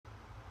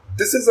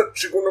This is a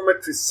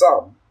trigonometry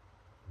sum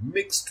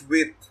mixed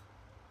with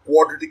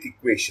quadratic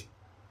equation.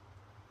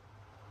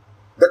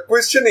 The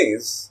question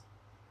is,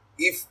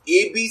 if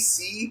A, B,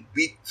 C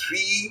be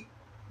three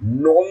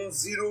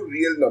non-zero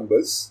real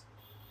numbers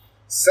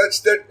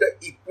such that the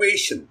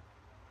equation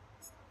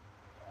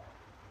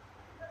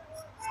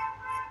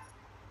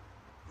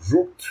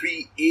root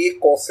 3a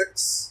cos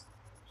x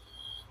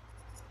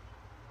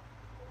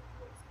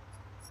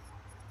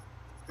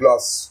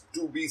plus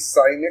 2b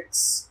sin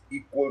x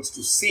equals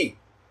to c,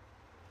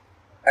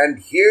 and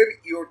here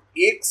your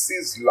x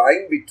is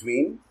lying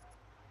between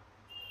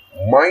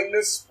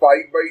minus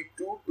pi by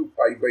 2 to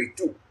pi by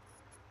 2.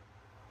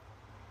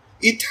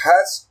 It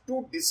has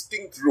two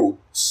distinct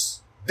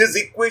roots. This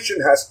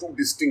equation has two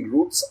distinct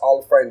roots,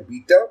 alpha and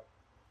beta,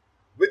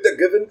 with the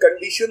given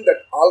condition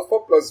that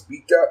alpha plus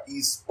beta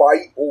is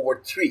pi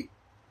over 3.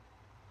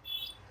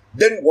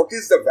 Then what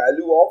is the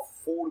value of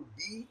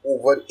 4b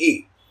over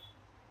a?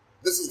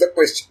 This is the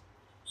question.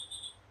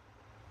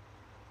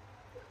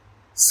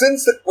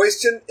 Since the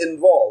question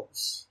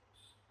involves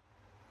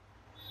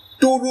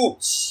two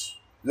roots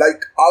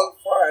like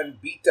alpha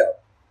and beta,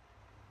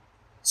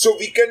 so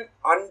we can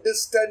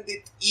understand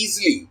it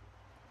easily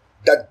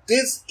that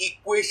this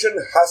equation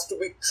has to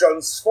be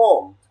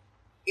transformed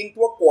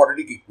into a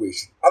quadratic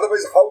equation.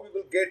 Otherwise, how we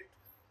will get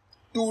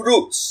two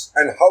roots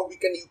and how we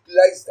can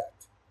utilize that?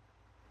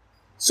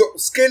 So,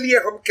 उसके लिए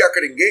हम क्या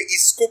करेंगे?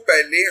 इसको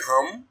पहले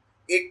हम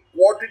एक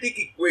quadratic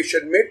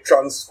equation में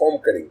transform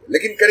करेंगे.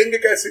 लेकिन करेंगे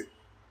कैसे?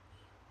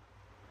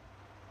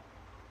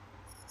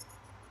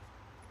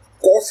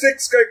 Cos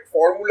x का एक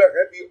formula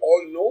है, we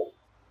all know,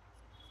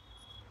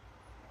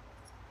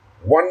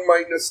 1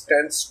 minus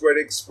tan square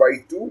x by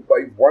 2 by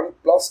 1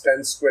 plus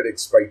tan square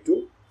x by 2.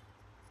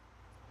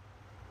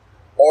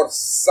 और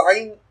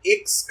sin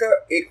x का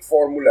एक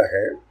फॉर्मूला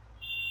है,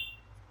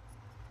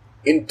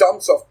 in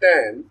terms of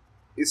tan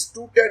is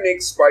 2 tan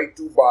x by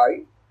 2 by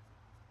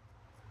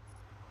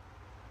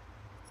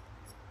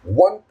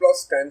 1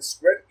 plus tan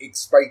square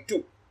x by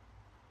 2.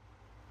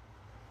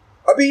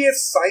 अभी ये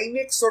sin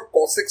x और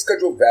cos x का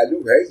जो value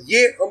है,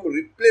 ये हम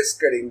रिप्लेस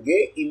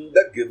करेंगे in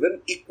the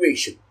given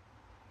equation.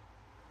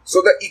 So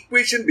the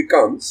equation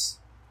becomes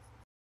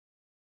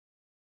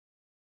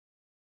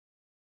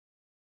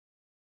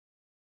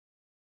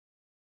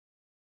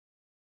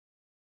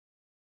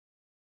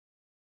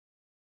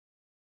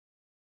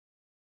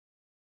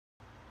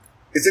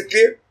Is it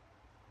clear?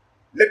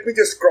 Let me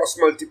just cross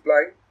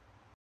multiply.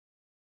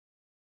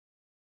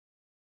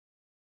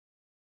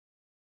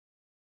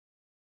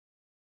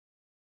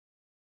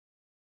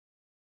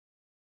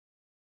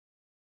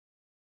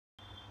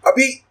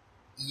 अभी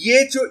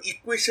ये जो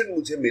इक्वेशन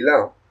मुझे मिला,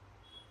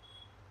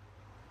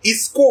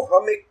 इसको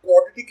हम एक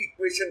क्वाड्रेटिक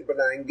इक्वेशन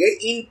बनाएंगे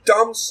in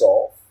terms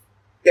of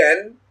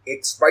tan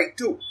x by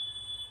 2.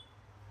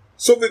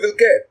 So we will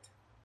get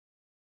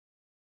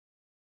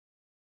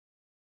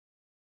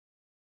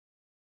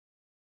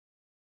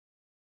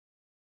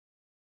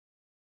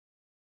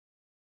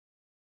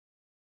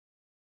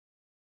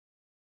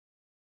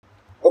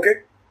okay.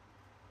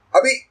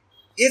 अभी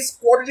इस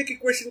क्वाड्रेटिक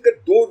इक्वेशन का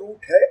दो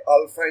रूट है,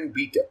 alpha and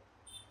beta.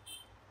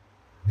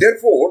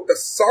 Therefore, the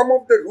sum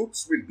of the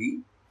roots will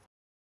be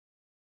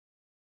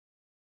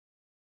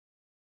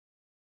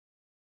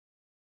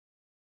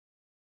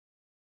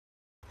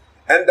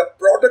and the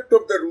product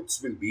of the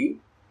roots will be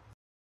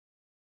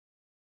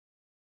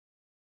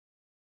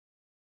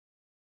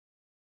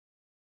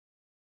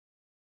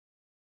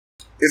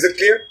Is it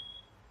clear?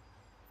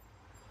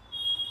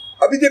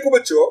 अभी देखो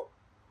बच्चों,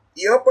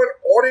 यहां पर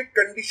और एक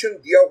कंडीशन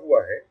दिया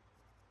हुआ है,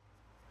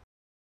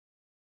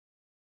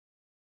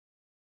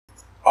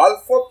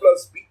 alpha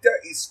plus beta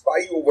is pi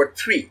over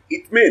 3.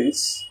 It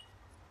means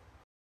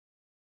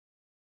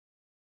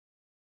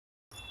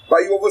pi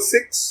over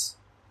 6.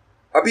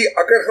 अभी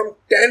अगर हम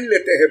tan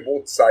लेते हैं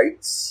both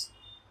sides,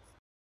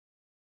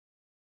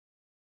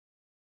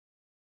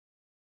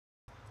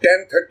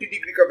 tan 30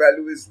 degree का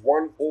value is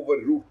 1 over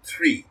root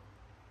 3.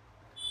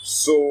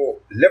 So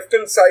left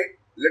hand side,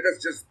 let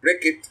us just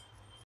break it.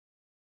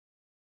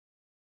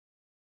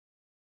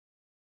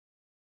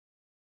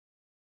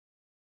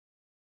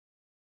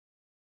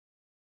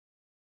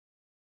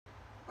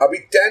 अभी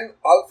tan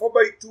alpha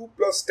by 2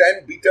 plus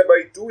tan beta by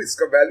 2,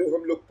 इसका value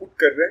हम लोग पुट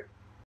कर रहे हैं,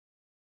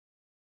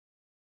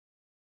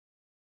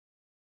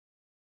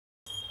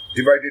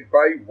 divided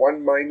by 1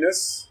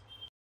 minus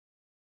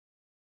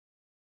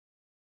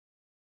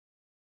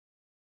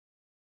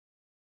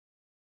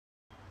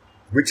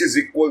which is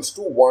equals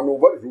to 1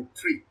 over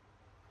root 3.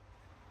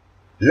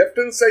 Left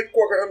hand side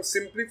को अगर हम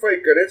सिंप्लीफाई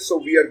करें,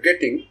 so we are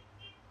getting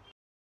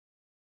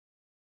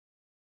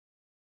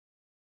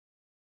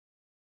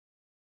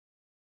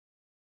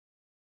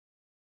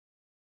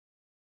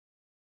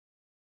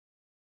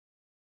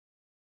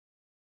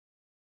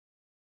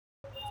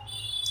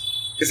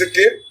Is it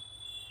clear?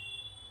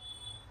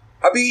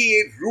 अभी ये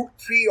root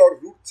 3 और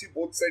root 3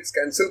 both sides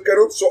cancel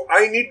करो. So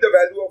I need the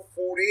value of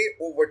 4a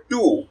over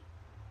 2.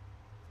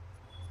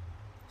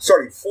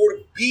 Sorry,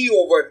 4b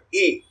over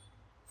a.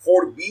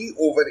 4b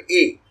over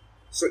a.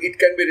 So it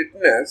can be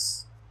written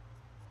as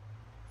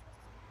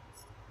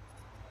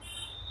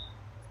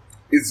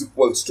is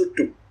equals to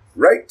 2,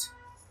 right?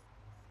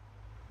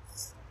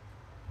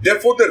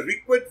 Therefore, the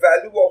required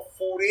value of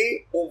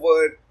 4b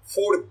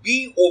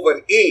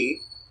over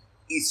a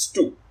is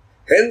 2.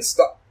 Hence,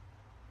 the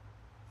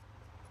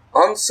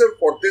answer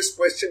for this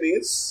question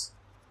is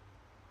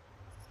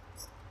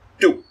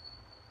 2.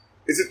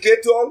 Is it clear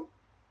to all?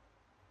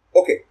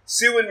 Okay,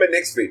 see you in my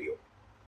next video.